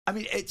I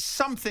mean, it's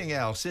something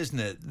else, isn't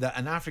it, that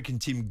an African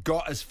team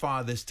got as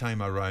far this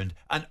time around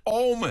and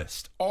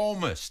almost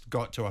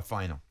got to a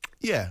final.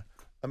 Yeah.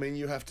 I mean,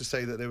 you have to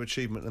say that their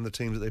achievement and the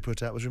teams that they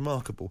put out was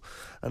remarkable.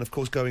 And, of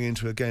course, going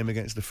into a game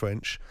against the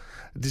French,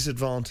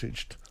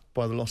 disadvantaged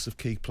by the loss of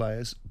key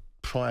players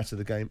prior to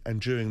the game and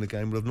during the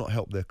game, will have not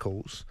helped their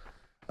cause.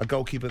 A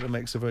goalkeeper that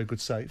makes a very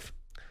good save.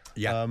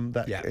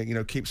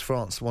 Keeps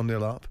France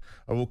 1-0 up,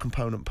 are all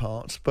component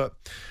parts. But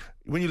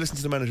when you listen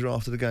to the manager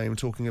after the game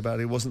talking about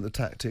it wasn't the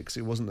tactics,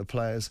 it wasn't the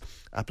players'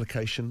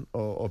 application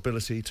or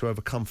ability to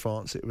overcome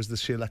France, it was the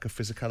sheer lack of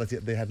physicality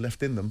that they had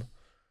left in them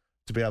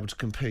to be able to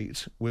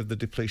compete with the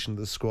depletion of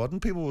the squad.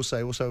 And people will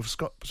say, also,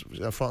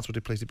 France were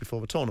depleted before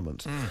the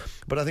tournament.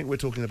 But I think we're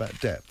talking about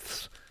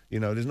depths.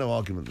 You know, there's no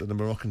argument that the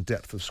Moroccan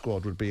depth of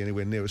squad would be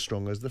anywhere near as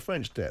strong as the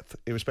French depth,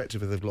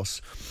 irrespective if they've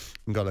lost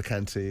N'Golo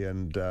Kante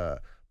and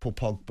Paul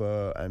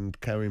Pogba and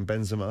Karim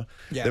Benzema.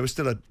 Yeah. There was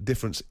still a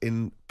difference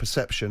in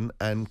perception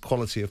and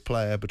quality of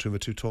player between the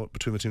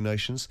two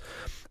nations.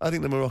 I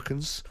think the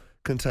Moroccans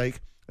can take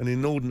an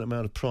inordinate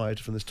amount of pride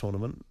from this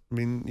tournament. I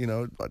mean, you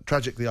know,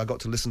 tragically, I got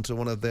to listen to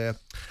one of the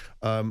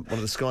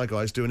Sky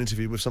guys do an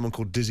interview with someone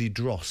called Dizzy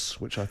Dross,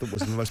 which I thought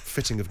was the most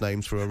fitting of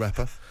names for a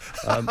rapper,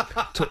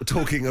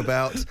 talking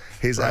about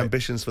his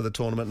ambitions for the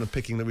tournament and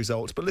picking the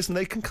results. But listen,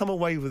 they can come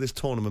away with this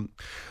tournament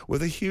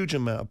with a huge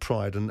amount of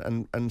pride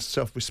and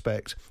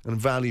self-respect and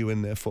value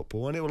in their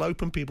football, and it will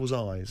open people's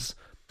eyes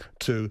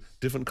to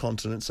different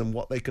continents and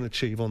what they can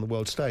achieve on the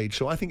world stage.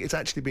 So I think it's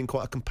actually been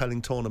quite a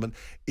compelling tournament,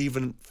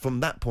 even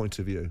from that point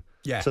of view.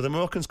 Yeah. So the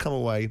Moroccans come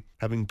away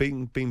having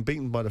been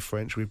beaten by the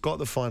French. We've got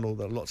the final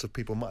that lots of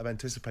people might have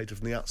anticipated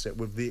from the outset,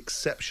 with the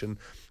exception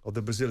of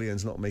the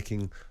Brazilians not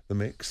making the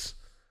mix.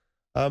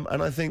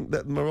 And I think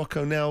that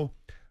Morocco now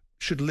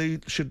should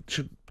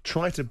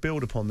try to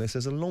build upon this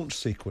as a launch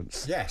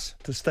sequence. Yes.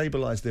 To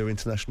stabilise their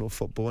international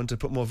football and to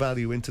put more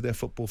value into their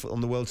football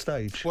on the world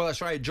stage. Well,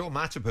 that's right. Joe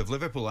Matip of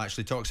Liverpool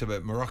actually talks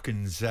about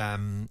Moroccans'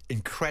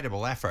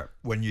 incredible effort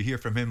when you hear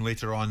from him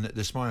later on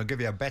this morning. I'll give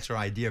you a better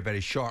idea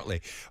very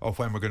shortly of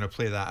when we're going to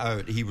play that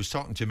out. He was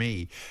talking to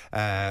me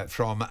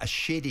from a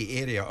shady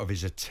area of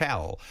his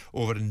hotel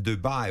over in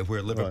Dubai,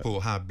 where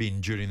Liverpool have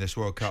been during this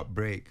World Cup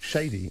break.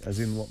 Shady, as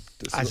in what?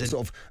 Sort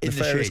of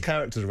nefarious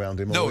characters around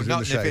him? No,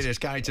 not nefarious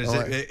characters.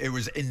 Right. It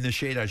was in the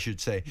shade, I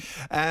should say.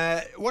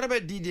 What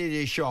about Didier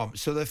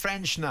Deschamps? So the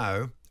French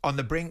now on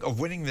the brink of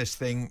winning this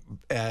thing.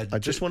 I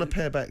just want to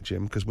pair back,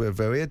 Jim, because we're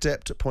very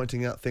adept at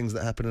pointing out things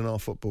that happen in our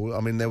football.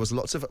 I mean, there was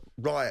lots of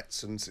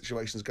riots and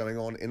situations going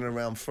on in and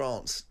around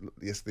France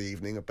yesterday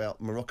evening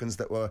about Moroccans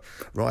that were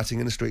rioting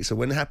in the streets. So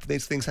when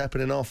these things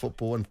happen in our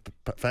football and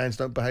fans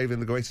don't behave in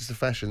the greatest of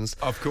fashions,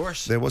 of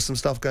course, there was some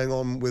stuff going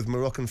on with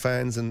Moroccan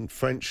fans and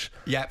French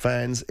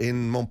fans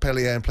in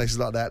Montpellier and places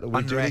like that.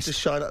 We do need to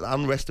shine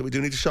unrest that we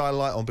do need to shine a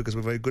light on, because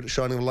we're very good at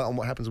shining a light on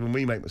what happens when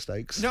we make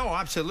mistakes. No,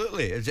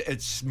 absolutely,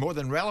 it's more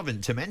than relevant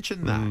to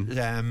mention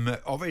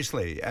that.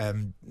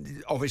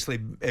 Obviously,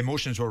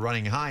 emotions were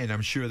running high, and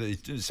I'm sure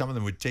that some of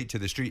them would take to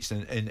the streets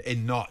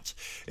in not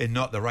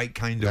the right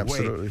kind of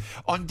way.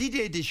 On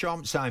Didier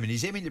Deschamps, Simon,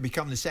 he's aiming to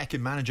become the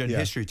second manager in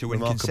history to win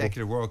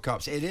consecutive World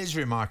Cups. It is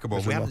remarkable.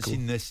 We haven't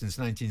seen this since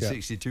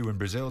 1962 when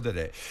Brazil did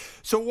it.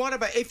 So what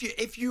about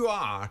if you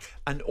are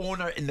an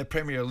owner in the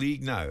Premier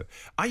League now?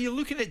 Are you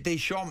looking at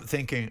Deschamps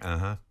thinking,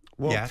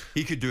 well,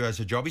 he could do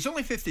us a job? He's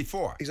only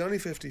 54. He's only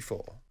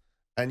 54.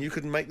 And you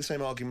could make the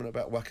same argument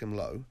about Joachim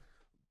Low.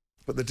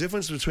 But the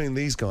difference between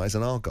these guys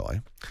and our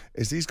guy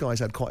is these guys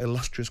had quite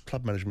illustrious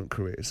club management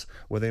careers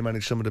where they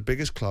managed some of the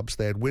biggest clubs.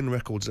 They had win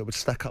records that would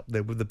stack up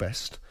there with the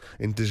best.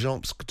 In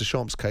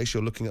Deschamps' case,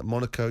 you're looking at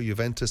Monaco,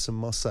 Juventus and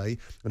Marseille,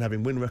 and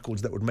having win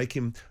records that would make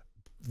him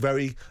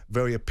very,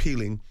 very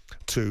appealing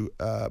to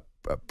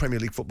Premier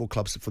League football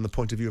clubs from the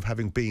point of view of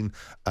having been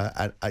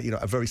a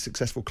very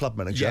successful club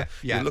manager.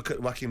 You look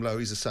at Joachim Low,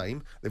 he's the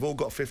same. They've all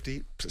got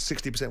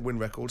 60% win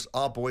records.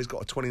 Our boy's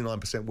got a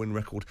 29% win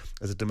record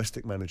as a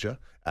domestic manager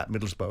at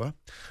Middlesbrough.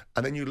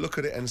 And then you look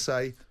at it and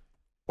say,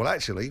 well,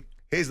 actually,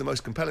 here's the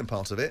most compelling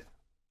part of it.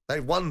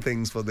 They've won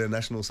things for their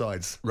national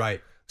sides.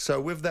 Right. So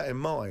with that in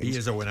mind, he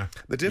is a winner.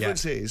 The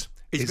difference is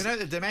he's been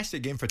out of the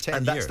domestic game for 10 years.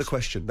 And that's the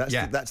question.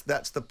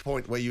 That's the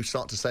point where you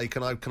start to say,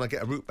 can I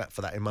get a route back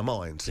for that in my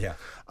mind? Yeah.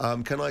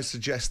 Can I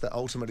suggest that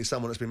ultimately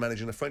someone that's been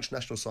managing the French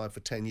national side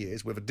for 10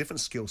 years with a different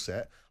skill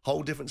set,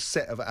 whole different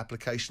set of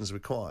applications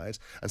required,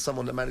 and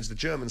someone that managed the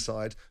German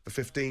side for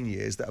 15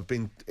 years that have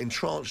been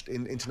entrenched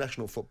in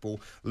international football,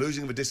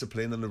 losing the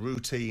discipline and the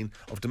routine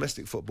of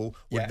domestic football,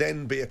 would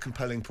then be a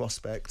compelling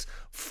prospect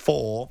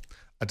for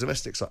a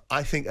domestic side?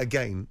 I think,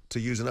 again, to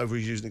use an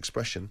overused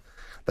expression,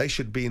 they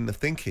should be in the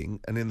thinking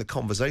and in the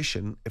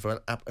conversation if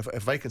a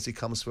vacancy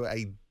comes for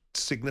a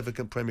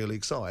significant Premier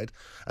League side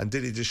and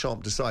Didier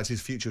Deschamps decides his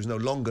future is no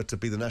longer to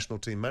be the national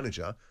team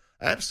manager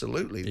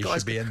Absolutely. He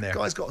should be in there. The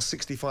guy's got a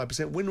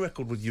 65% win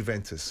record with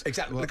Juventus.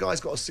 Exactly. The guy's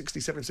got a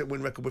 67%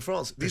 win record with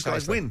France. These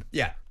guys Precisely. win.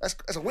 Yeah. That's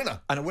a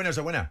winner. And a winner's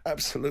a winner.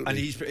 Absolutely. And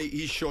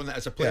he's shown that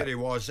as a player he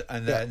was,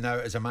 and now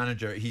as a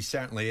manager he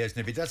certainly is.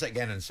 And if he does it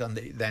again on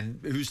Sunday, then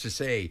who's to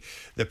say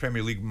the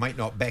Premier League might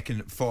not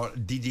beckon for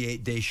Didier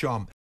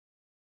Deschamps